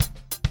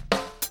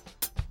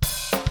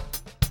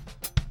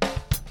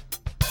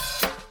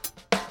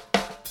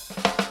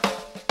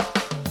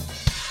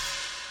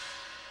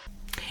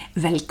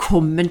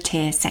Velkommen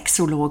til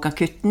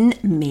Sexologakutten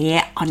med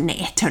Anne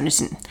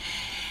Tønnesen.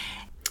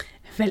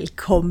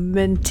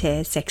 Velkommen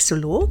til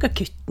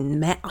Sexologakutten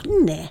med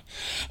Anne.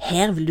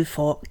 Her vil du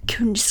få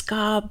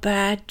kunnskap,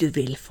 du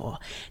vil få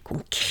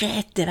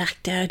konkrete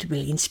verktøy, du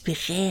blir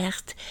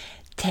inspirert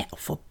til å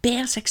få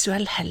bedre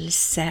seksuell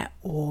helse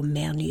og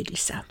mer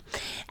nydelse.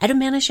 Er du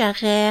mer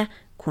nysgjerrig?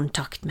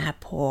 Kontakt meg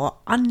på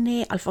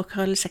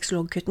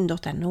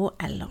anne@sexologakutten.no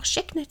eller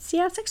sjekk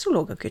nettsida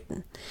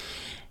Sexologakutten.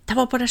 Ta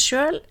vare på deg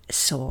selv,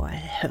 så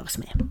høres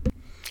vi.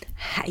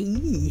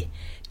 Hei!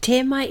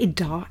 Temaet i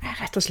dag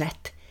rett og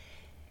slett: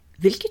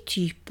 hvilke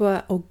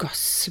type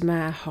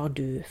orgasme har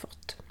du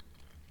fått?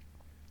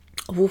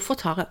 Og hvorfor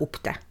tar jeg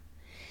opp det?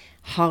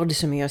 Har det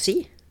så mye å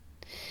si?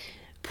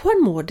 På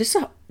en måte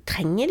så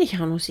trenger det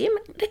ikke ha noe å si,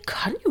 men det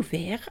kan jo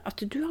være at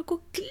du har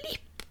gått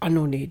glipp av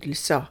noen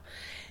nydelser.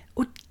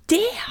 Og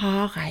det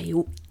har jeg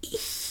jo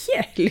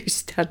ikke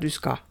lyst til at du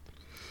skal.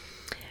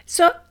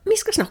 Så vi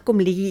skal snakke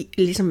om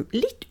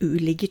litt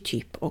ulike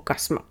typer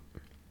orgasmer.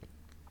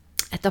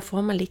 Etter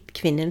får man litt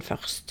kvinnen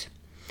først.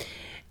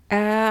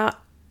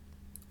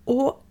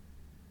 Og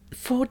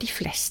for de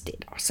fleste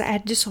da, så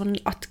det sånn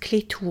at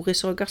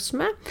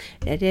klitorisorgasme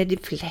det det de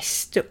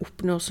fleste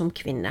oppnår som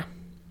kvinne.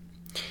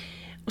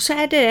 Og så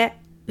det,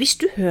 hvis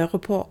du hører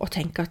på og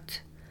tenker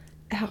at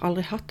jeg har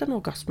aldri hatt en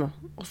orgasme,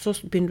 og så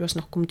begynner du å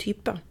snakke om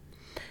typer.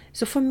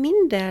 Så for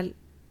min del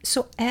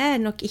så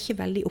jeg nok ikke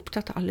veldig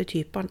opptatt av alle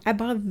typerne. Det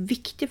bare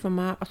viktig for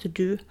meg at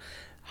du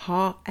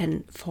har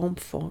en form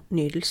for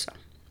nydelse.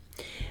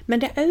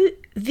 Men det også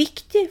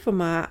viktig for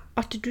meg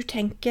at du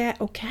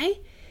tenker, ok,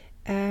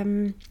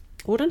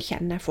 hvordan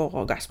kjenner jeg for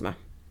orgasme?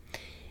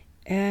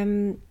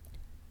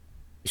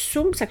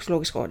 Som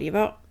sexologisk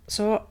rådgiver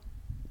så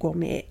går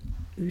vi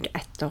ut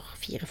etter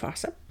 4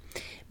 faser.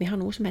 Vi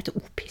har noe som heter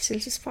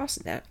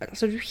opphisselsesfasen.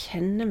 Altså du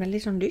kjenner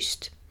veldig sånn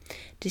lyst.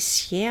 Det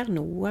skjer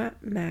noe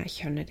med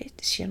kjønnet ditt,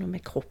 det skjer noe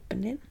med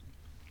kroppen din.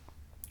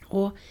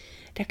 Og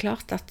det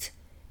klart at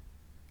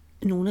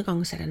noen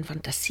ganger så det en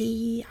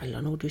fantasi,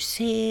 eller noe du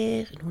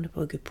ser, noen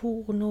bruker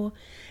porno.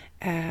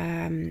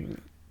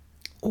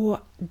 Og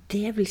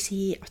det vil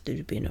si at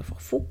du begynner å få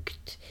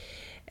fukt.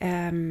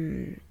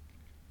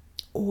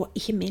 Og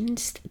ikke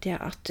minst det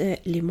at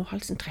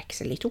livmorhalsen trekker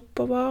seg litt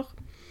oppover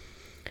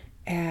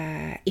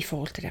i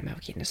forhold til det med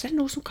vagina. Så det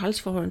noe som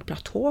kalles for en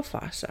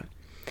platåfase.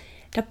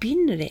 Da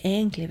begynner det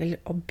egentlig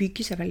å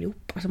bygge seg veldig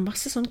opp. Altså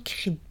masse sånn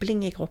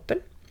kribling i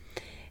kroppen.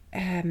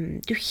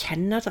 Du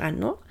kjenner det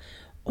ennå,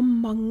 og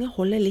mange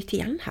holder litt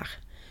igjen her.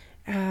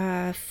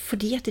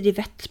 Fordi at de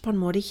vet på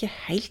en måte ikke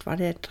helt hva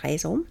det dreier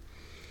seg om.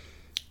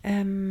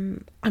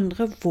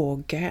 Andre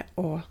våger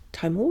å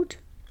ta imot.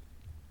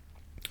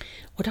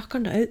 Og da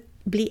kan det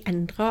også bli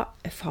endret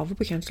farve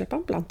på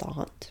kjønnsleppene, blant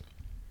annet.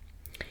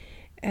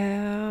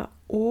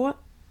 Og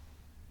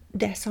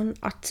det sånn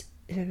at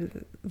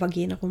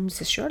vaginarommet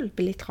seg selv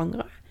blir litt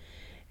trangere,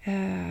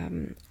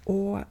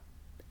 og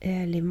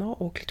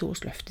livmor og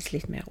klitoris løftes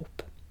litt mer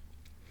opp.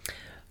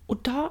 Og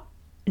da,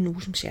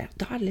 noe som skjer,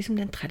 da det liksom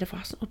den 3.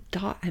 fasen, og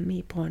da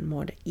vi på en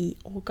måte i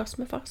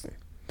orgasmefasen.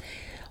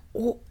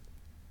 Og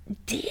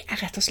det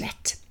rett og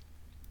slett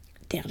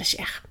der det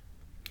skjer.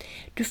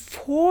 Du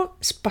får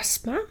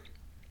spasme,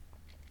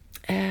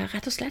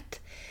 rett og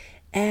slett,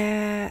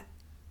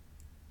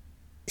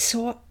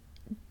 så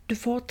du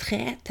får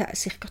 3 til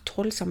ca.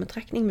 12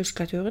 sammentrekning i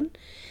muskulaturen.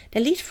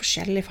 Det litt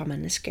forskjellig fra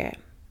mennesket.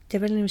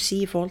 Det vil jo si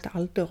i forhold til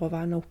alder og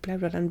hva en har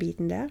opplevd av den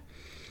biten der.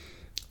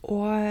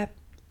 Og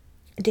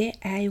det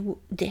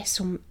jo det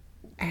som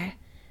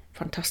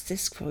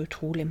fantastisk for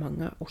utrolig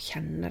mange å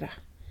kjenne det.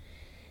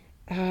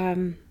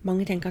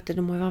 Mange tenker at det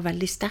må være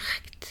veldig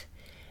sterkt.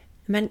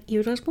 Men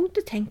i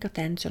utgangspunktet tenker at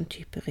det en sånn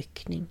type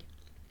rykning.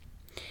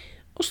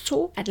 Og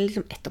så det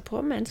liksom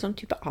etterpå med en sånn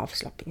type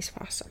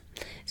avslappingsfase.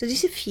 Så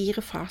disse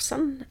 4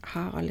 fasene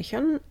har alle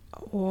kjønn,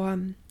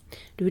 og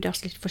det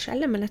er litt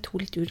forskjellig, men jeg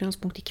tok litt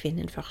utgangspunkt i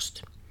kvinnen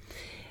først.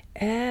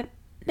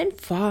 Men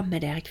hva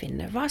med dere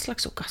kvinner? Hva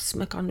slags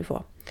orgasme kan du få?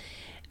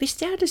 Hvis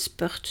jeg hadde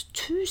spurt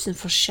 1000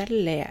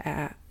 forskjellige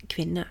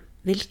kvinner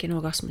hvilken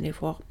orgasme de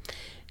får,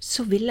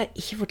 så ville jeg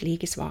ikke fått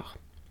like svar.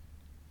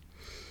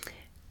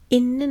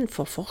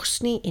 Innenfor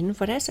forskning,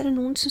 innenfor det, så det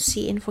noen som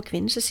sier innenfor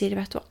kvinner, så sier de,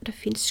 vet du hva, det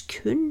finnes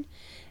kun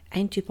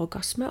en type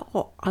orgasme,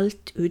 og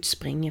alt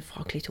utspringer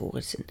fra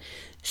klitorisen,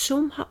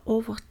 som har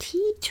over 10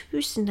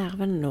 000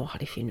 nerver nå, har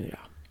de funnet ut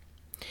av.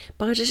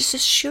 Bare det seg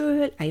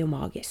selv jo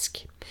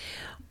magisk.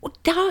 Og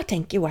da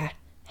tenker jeg,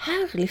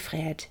 herlig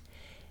fred,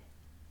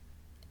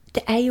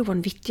 det jo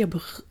vanvittig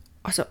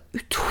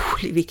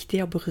utrolig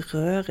viktig å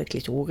berøre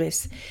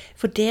klitoris.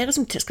 For dere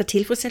som skal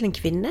tilfredsstille en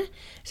kvinne,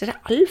 så det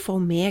alfa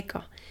og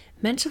omega.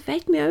 Men så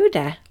vet vi jo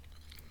det,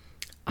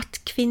 at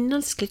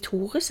kvinnens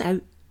klitoris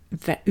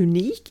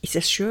unik i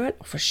seg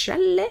selv og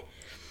forskjellig.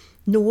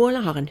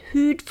 Noen har en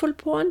hudfold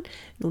på den,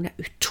 noen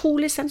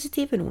utrolig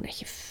sensitive, noen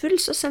ikke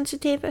fullt så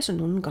sensitive, så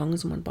noen ganger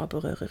så man bare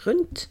berører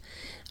rundt.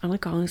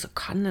 Andre ganger så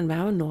kan den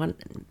være når man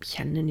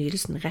kjenner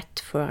nydelsen rett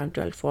før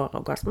eventuelt får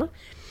orgasme.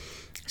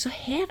 Så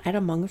her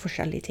det mange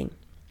forskjellige ting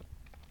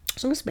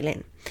som kan spille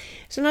inn.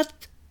 Sånn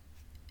at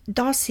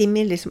da sier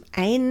vi liksom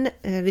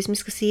hvis vi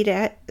skal si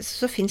det,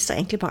 så finnes det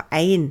egentlig bare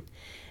én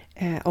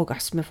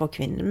orgasme for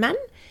kvinnen. Men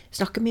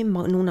snakker vi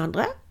med noen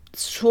andre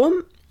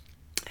som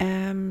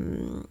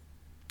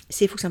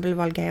sier for eksempel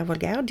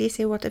Valgeir, de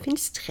sier jo at det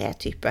finnes 3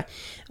 typer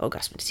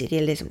orgasme. De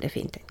sier liksom, det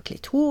finnes en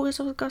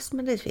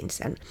klitorisorgasme, det finnes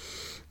en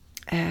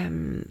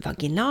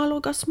vaginal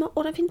orgasme,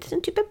 og det finnes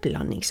en type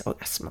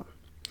blandingsorgasme.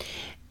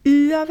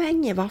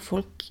 Uavhengig av hva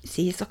folk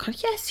sier, så kan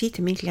ikke jeg si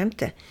til min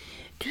kliente,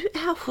 du,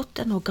 jeg har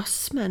fått en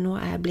orgasme når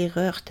jeg blir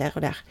rørt der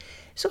og der.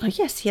 Så kan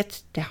ikke jeg si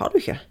at det har du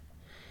ikke.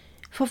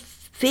 For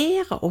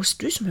hver av oss,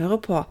 du som hører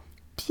på,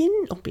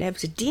 din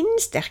opplevelse, din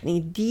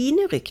sterkning,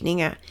 dine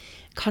rykninger,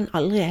 kan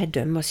aldri jeg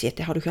dømme og si at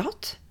det har du ikke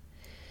hatt.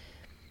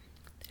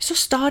 Så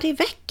stadig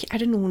vekk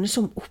det noen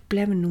som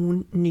opplever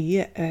noen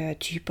nye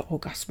typer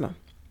orgasmer.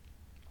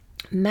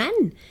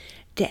 Men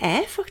det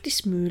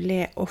faktisk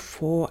mulig å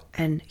få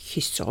en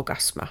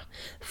kysseorgasme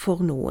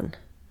for noen.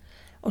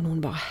 Og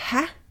noen bare,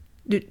 hæ?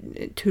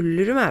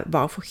 Tuller du med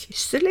bare for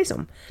kysse,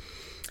 liksom?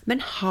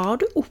 Men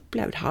har du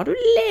opplevd, har du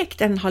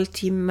lekt en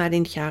halvtime med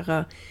din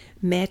kjære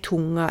med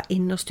tunga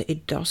innerst til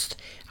ytterst?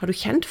 Har du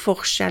kjent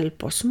forskjell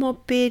på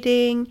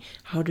småbiting?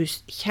 Har du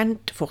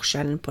kjent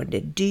forskjellen på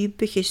det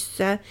dype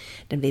kysset,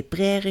 den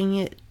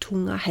vibreringen,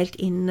 tunga helt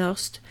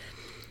innerst?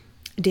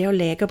 Det å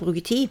leke og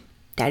bruke tid,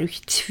 det du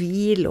ikke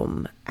tvil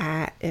om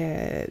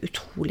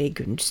utrolig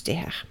gunstig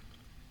her.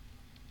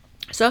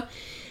 Så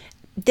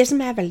det som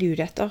jeg veldig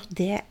ute etter,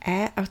 det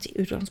at i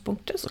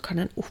utgangspunktet så kan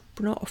en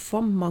oppnå å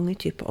få mange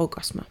typer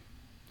orgasmer.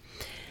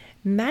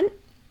 Men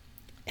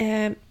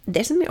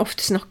det som vi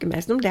ofte snakker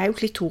mest om, det jo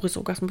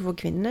klitorisorgasme for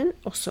kvinnen,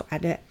 og så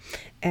det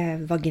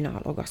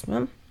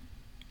vaginalorgasme.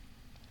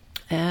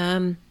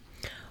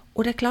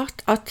 Og det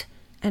klart at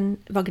en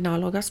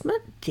vaginalorgasme,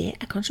 det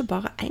kanskje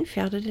bare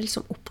 1/4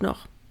 som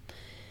oppnår.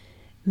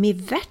 Vi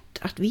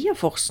vet at via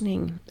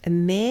forskning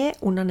med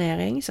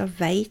onanering, så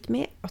vet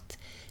vi at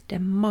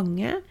det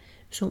mange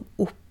som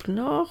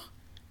oppnår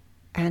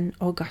en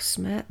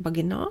orgasme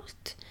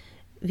vaginalt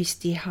hvis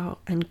de har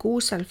en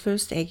god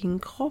selvfølelse egen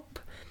kropp,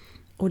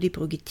 og de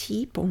bruker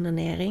tid på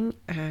onanering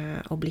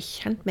og blir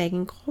kjent med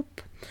egen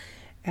kropp.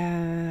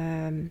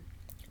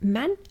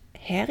 Men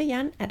her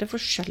igjen det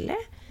forskjellig.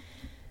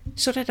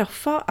 Så det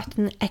derfor at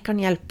jeg kan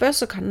hjelpe,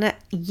 så kan jeg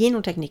gi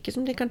noen teknikker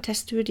som de kan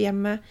teste ut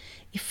hjemme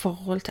i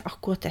forhold til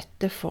akkurat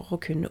dette for å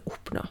kunne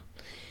oppnå.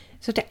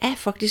 Så det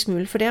faktisk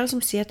mulig. For dere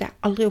som sier at jeg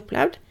aldri har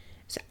opplevd,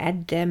 så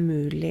det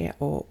mulig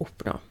å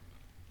oppnå.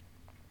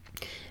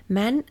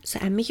 Men så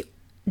vi ikke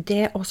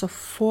det å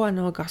få en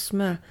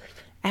orgasme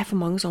for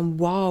mange sånn,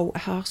 wow,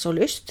 jeg har så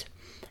lyst.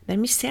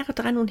 Men vi ser at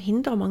det noen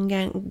hinder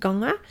mange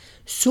ganger,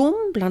 som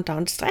blant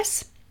annet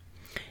stress.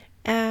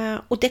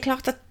 Og det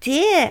klart at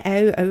det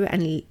jo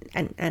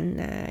en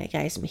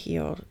greie som ikke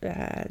gjør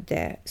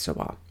det så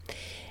bra.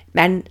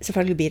 Men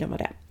selvfølgelig bidrar med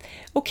det.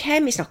 Ok,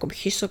 vi snakker om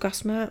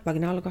kyssorgasme,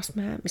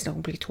 vaginalorgasme, vi snakker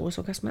om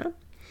klitorisorgasme.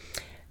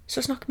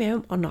 Så snakker vi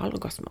om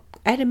analorgasme.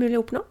 Det mulig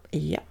å oppnå?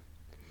 Ja.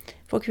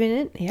 For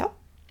kvinnen? Ja.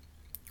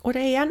 Og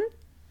det igjen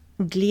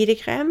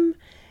glidekrem,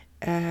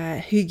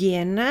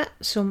 hygiene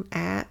som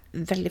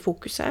veldig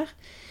fokus her.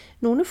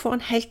 Noen får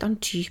en helt annen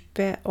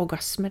type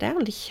orgasme der,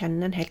 de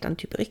kjenner en helt annen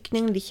type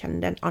rykning, de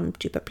kjenner en annen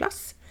type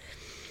plass.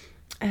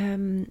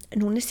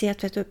 Noen sier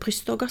at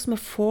brystorgasme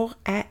får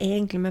jeg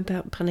egentlig med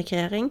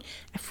penetrering.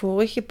 Jeg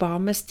får ikke bare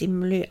med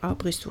stimuli av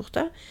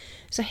brystvorte,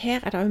 så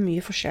her det jo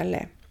mye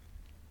forskjellig.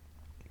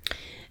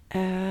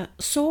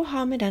 Så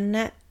har vi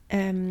denne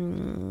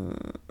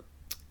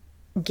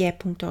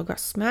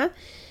G-punktorgasme,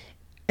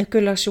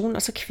 økulasjon,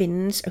 altså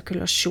kvinnens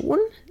økulasjon,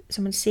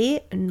 som man sier,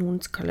 noen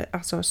kaller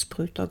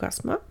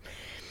sprutorgasme.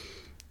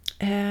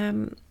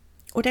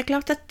 Og det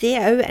klart at det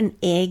jo en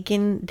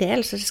egen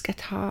del, så det skal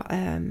jeg ta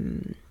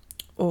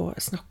og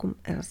snakke om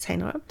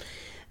senere.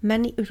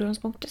 Men i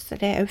utgangspunktet så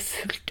det jo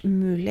fullt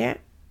mulig,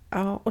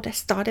 og det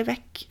stadig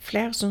vekk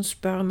flere som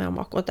spør meg om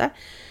akkurat det.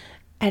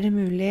 Det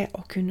mulig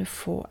å kunne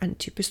få en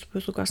type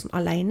sprutorgasme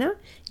alene?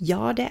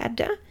 Ja, det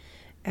det.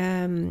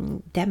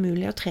 Det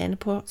mulig å trene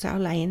på seg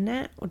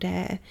alene, og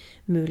det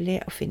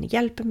mulig å finne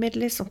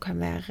hjelpemidler som kan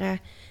være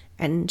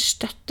en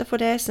støtte for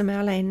det som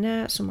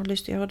alene, som har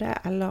lyst til å gjøre det,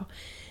 eller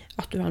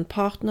at du har en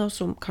partner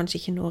som kanskje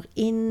ikke når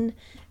inn.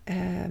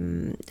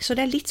 Så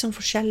det litt sånn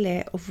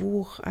forskjellig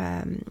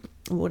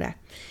hvor det.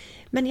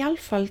 Men i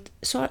alle fall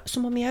så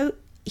må vi jo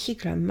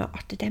ikke glemme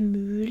at det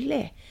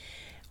mulig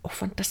å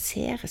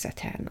fantasere seg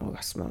til en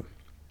orgasme.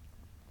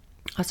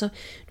 Altså,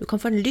 du kan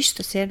få en lyst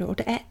til å se det, og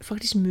det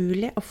faktisk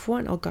mulig å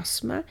få en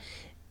orgasme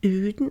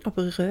uten å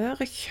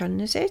berøre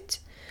kjønnet sitt.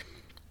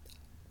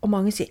 Og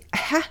mange sier,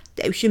 hæ,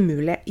 det jo ikke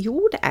mulig.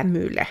 Jo, det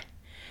mulig.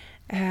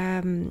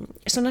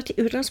 Sånn at i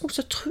utgangspunkt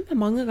så tror jeg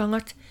mange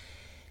ganger at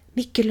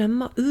vi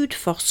glemmer å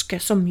utforske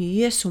så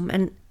mye som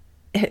en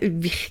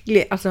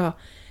virkelig,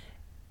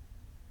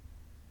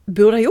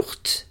 burde ha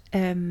gjort.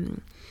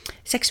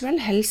 Seksuell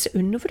helse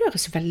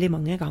undervurderes veldig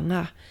mange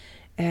ganger,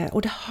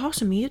 og det har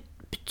så mye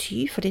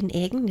betyr for din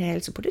egen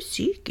helse, både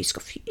psykisk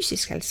og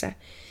fysisk helse.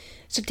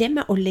 Så det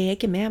med å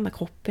leke mer med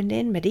kroppen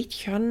din, med ditt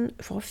kjønn,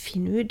 for å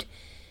finne ut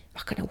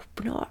hva kan jeg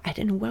oppnå?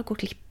 Det noe jeg går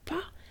glipp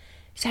av?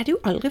 Så det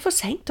jo aldri for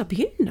sent å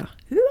begynne,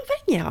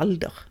 uavhengig av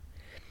alder.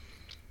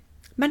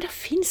 Men det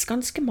finnes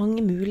ganske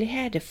mange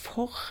muligheter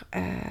for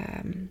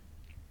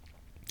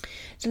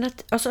sånn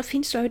at, altså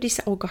finnes det jo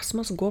disse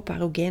orgasmer som går på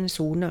erogene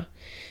zoner,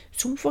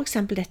 som for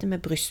eksempel dette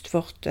med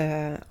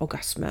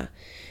brystvortorgasme.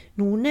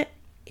 Noen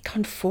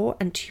kan få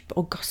en type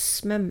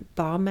orgasme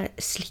bare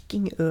med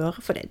slikking i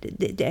øret, for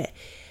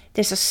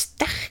det så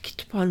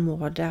sterkt på en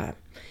måte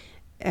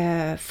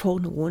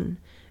for noen.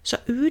 Så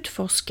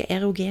utforske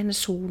erogene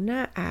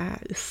zoner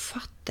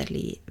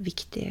ufattelig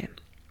viktig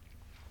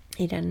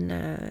i den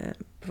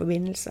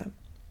forbindelse.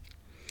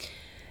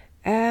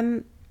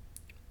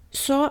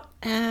 Så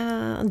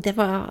det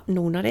var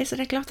noen av det, så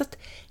det klart at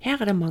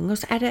her det mange, og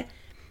så det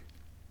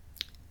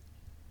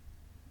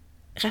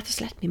rett og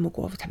slett vi må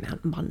gå over til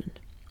mannen.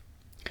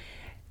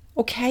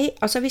 Ok,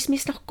 altså hvis vi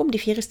snakker om de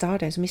 4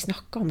 stadiene som vi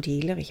snakket om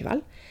tidligere, ikke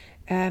vel?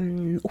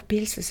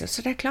 Opphilselse,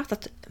 så det klart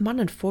at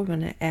mannen får jo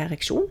en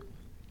ereksjon.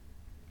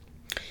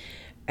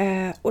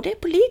 Og det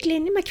på lik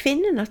linje med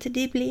kvinnen, at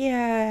de blir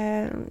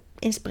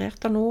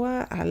inspirert av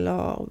noe,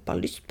 eller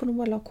bare lyst på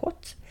noe, eller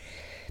kåt.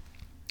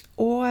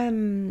 Og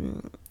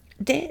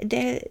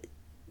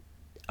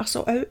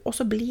altså,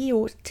 også blir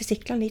jo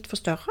testiklene litt for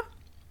større.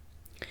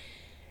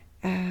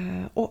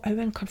 Og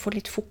en kan få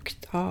litt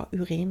fukt av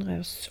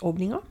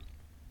urinrørsåpninger.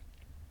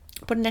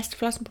 På den neste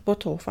plassen på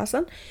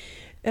tårfasen,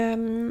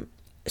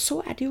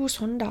 så det jo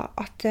sånn da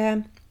at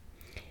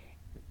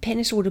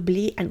penishodet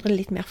endrer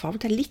litt mer farve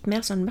til litt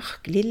mer sånn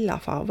mørk lilla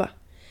farve.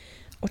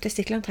 Og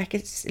testiklene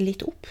trekkes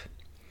litt opp.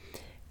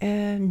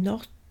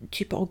 Når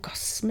type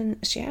orgasmen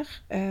skjer,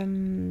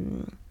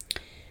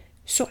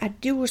 så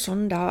det jo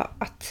sånn da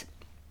at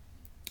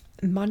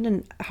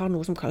mannen har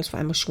noe som kalles for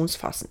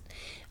emosjonsfasen.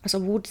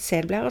 Altså hvor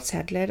sædblære,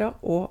 sædleder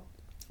og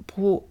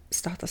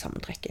prostata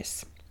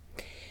sammentrekkes.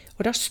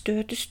 Og da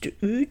støtes du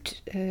ut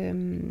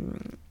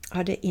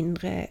av det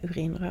indre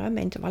urinrøret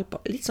med intervall på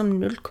litt som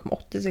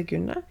 0,8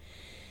 sekunder.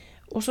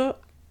 Og så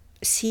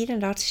sier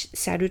den da at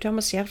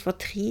sædutømmer skjer fra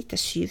 3 til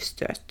 7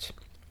 støt.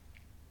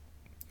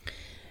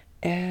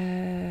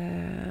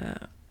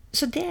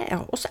 Så det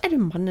og så det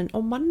mannen.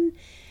 Og mannen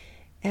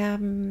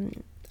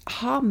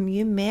har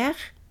mye mer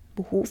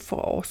behov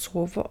for å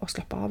sove og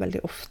slappe av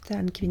veldig ofte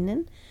enn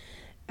kvinnen.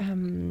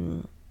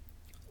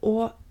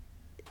 Og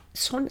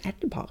sånn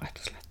det bare, rett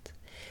og slett.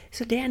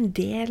 Så det en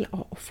del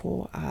av å få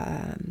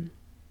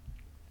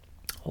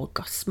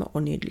orgasme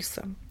og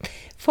nydelse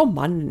for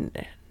mannen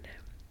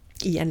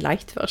i en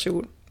light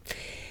versjon.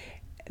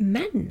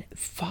 Men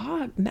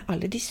hva med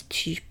alle disse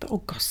typer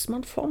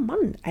orgasmer for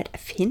mann?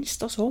 Finnes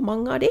det så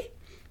mange av de?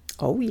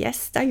 Oh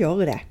yes, det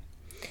gjør det.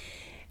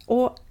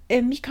 Og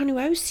vi kan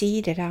jo også si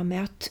det der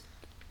med at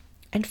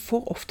en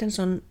får ofte en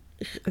sånn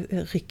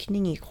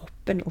rykning i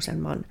kroppen hos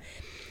en mann.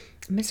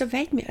 Men så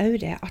vet vi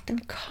også det at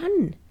en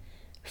kan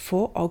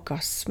få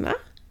orgasme,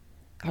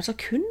 altså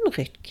kun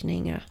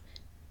rykninger,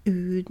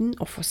 uten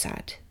å få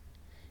sæd.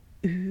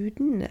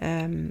 Uten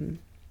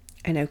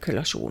en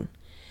aukulasjon.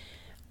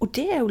 Og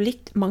det jo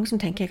litt mange som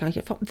tenker jeg kan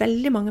ikke, for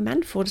veldig mange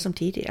menn får det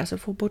samtidig, altså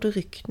får både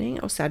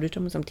rykning og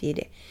sædutømme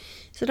samtidig.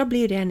 Så da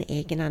blir det en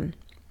egen en.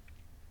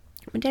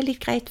 Men det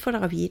litt greit for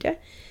dere å vite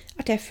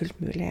at det fullt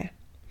mulig.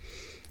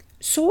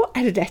 Så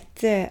det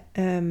dette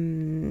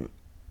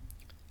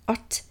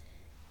at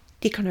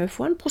de kan jo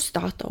få en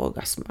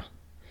prostataorgasme.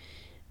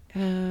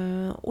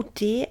 Og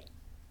det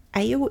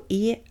jo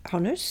i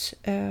Hanus,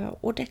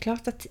 og det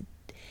klart at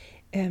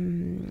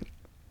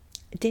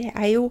det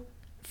jo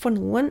for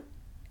noen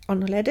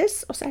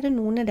annerledes, og så det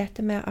noen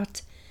dette med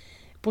at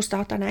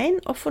prostataen en,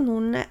 og for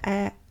noen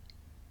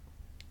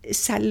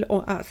selv,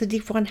 altså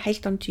de får en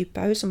helt annen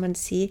type også, som man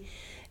sier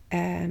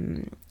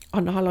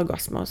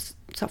anahalorgasmer,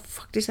 så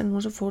faktisk det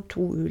noen som får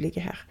 2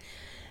 ulike her.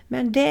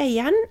 Men det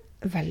igjen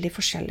veldig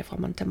forskjellig fra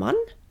mann til mann,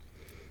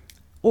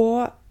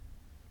 og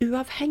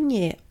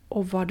uavhengig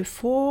av hva du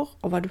får,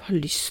 og hva du har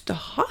lyst til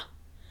å ha,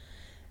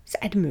 så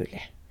det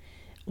mulig.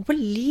 Og på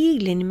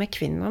lik linje med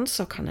kvinnerne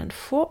så kan en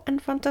få en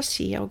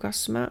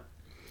fantasiorgasme,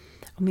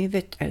 og vi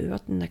vet også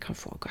at en kan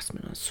få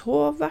orgasme når en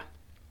sover.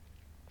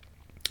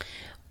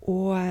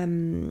 Og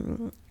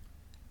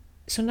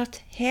sånn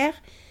at her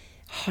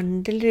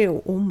handler det jo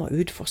om å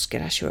utforske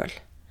deg selv.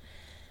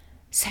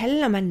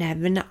 Selv om jeg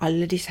nevner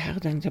alle disse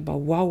her, tenker jeg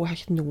bare, wow, jeg har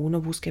ikke noen,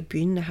 og hvor skal jeg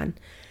begynne hen?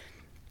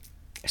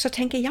 Så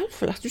tenker jeg i alle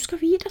fall at du skal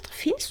vite at det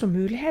finnes noen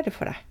muligheter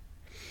for deg.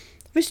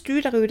 Hvis du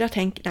der ute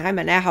tenker, nei,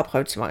 men jeg har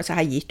prøvd så mange, så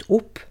jeg har gitt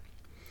opp,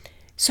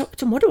 så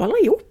må du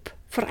aldri gi opp,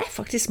 for det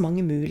faktisk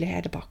mange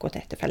muligheter på akkurat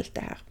dette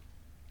feltet her.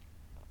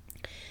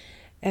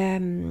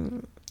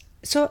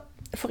 Så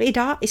for i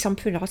dag i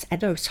samfunnet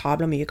det jo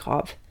sabla mye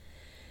krav.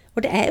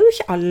 Og det jo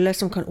ikke alle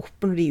som kan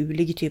oppnå de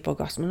ulike typer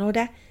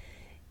orgasmer.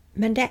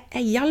 Men det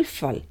i alle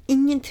fall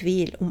ingen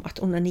tvil om at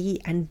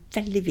onani en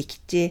veldig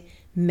viktig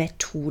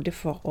metode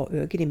for å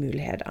øke de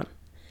mulighetene.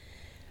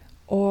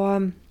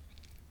 Og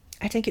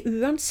jeg tenker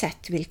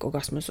uansett hvilke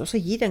orgasmer, så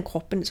gir den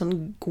kroppen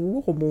sånn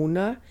gode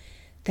hormoner.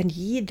 Den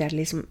gir deg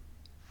liksom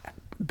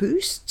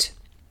boost.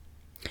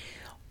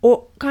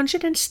 Og kanskje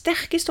den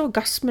sterkeste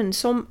orgasmen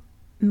som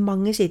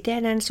mange sier,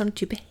 det en sånn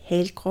type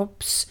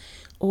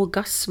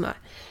helkroppsorgasme,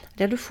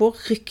 der du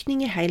får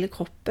rykning i hele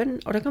kroppen,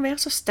 og det kan være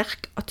så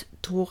sterk at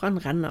tårene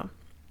renner.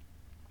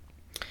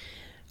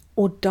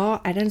 Og da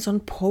det en sånn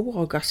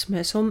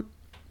powerorgasme som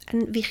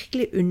en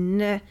virkelig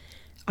unner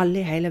alle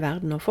i hele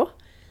verden å få,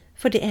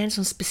 for det en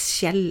sånn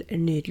spesiell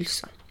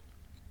nydelse.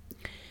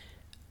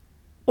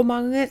 Og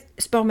mange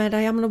spør meg da,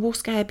 ja, men hvor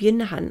skal jeg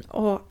begynne hen?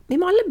 Og vi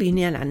må alle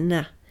begynne i en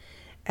ende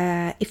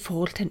i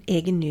forhold til en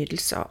egen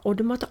nydelse. Og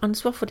du må ta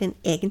ansvar for din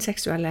egen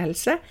seksuelle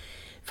helse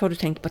før du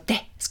tenker på at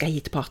det skal jeg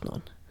gi til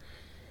partneren.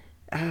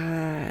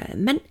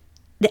 Men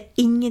det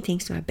ingenting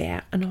som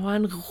bedre enn å ha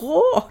en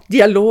rå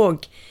dialog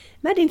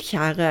med din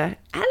kjære,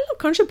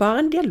 eller kanskje bare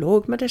en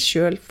dialog med deg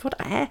selv, for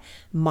det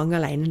mange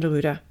alene der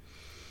ute.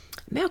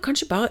 Med å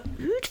kanskje bare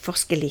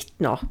utforske litt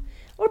nå,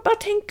 og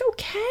bare tenke,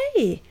 ok,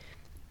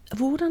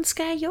 hvordan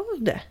skal jeg gjøre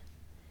det?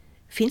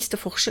 Finns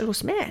det forskjell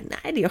hos meg?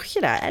 Nei, det gjør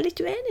ikke det. Jeg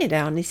litt uenig i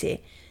det, Annie sier.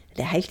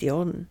 Det helt i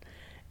orden.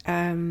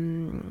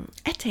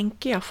 Jeg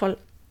tenker i hvert fall,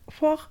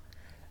 for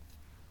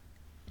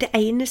det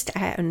eneste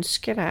jeg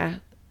ønsker det,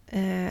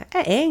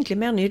 egentlig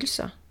mer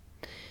nydelse.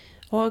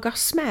 Og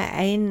orgasme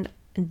en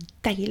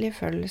deilig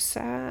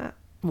følelse,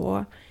 og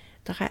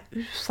det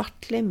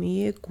ufattelig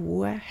mye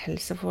gode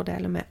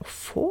helsefordeler med å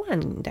få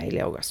en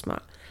deilig orgasme.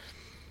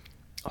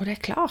 Og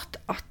det klart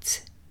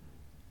at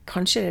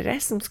kanskje det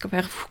det som skal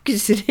være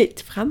fokuset ditt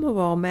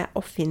fremover med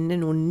å finne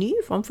noen ny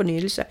form for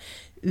nydelse,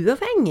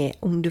 uavhengig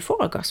om du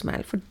får orgasme.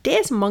 For det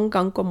som mange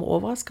ganger kommer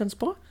overraskende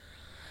på,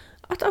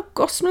 at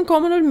orgasmen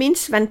kommer når du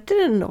minst venter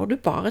den, når du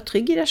bare er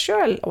trygg i deg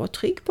selv og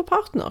trygg på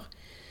partner.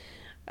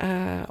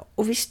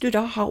 Og hvis du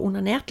da har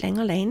onanert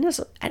lenge alene,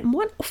 så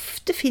må en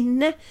ofte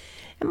finne,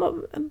 en må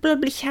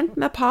bli kjent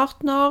med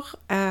partner,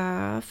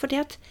 fordi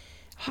at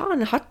har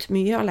en hatt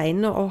mye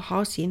alene og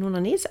har sin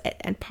onani, så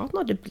en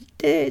partner,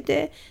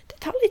 det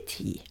tar litt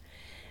tid.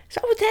 Så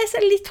av og til så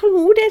det litt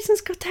tålmodighet som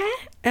skal til,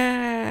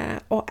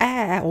 og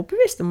jeg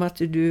overbevist om at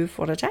du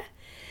får det til.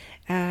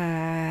 Jeg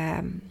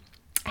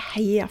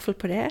heier i hvert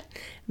fall på det,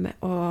 med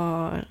å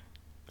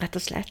rett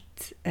og slett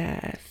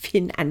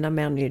finne enda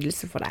mer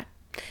nydelse for deg,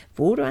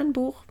 hvor du enn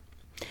bor.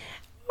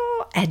 Og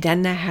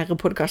denne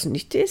herrepodcasten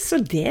nyttig,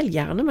 så del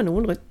gjerne med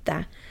noen rundt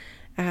deg,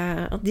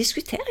 og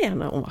diskuter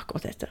gjerne om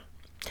akkurat dette.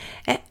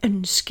 Jeg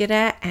ønsker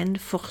deg en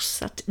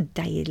fortsatt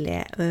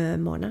deilig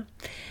måned,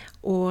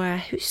 og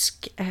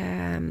husk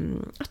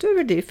at du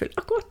verdifull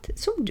akkurat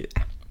som du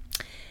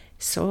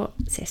Så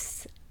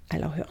ses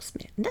eller høres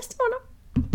vi neste måned.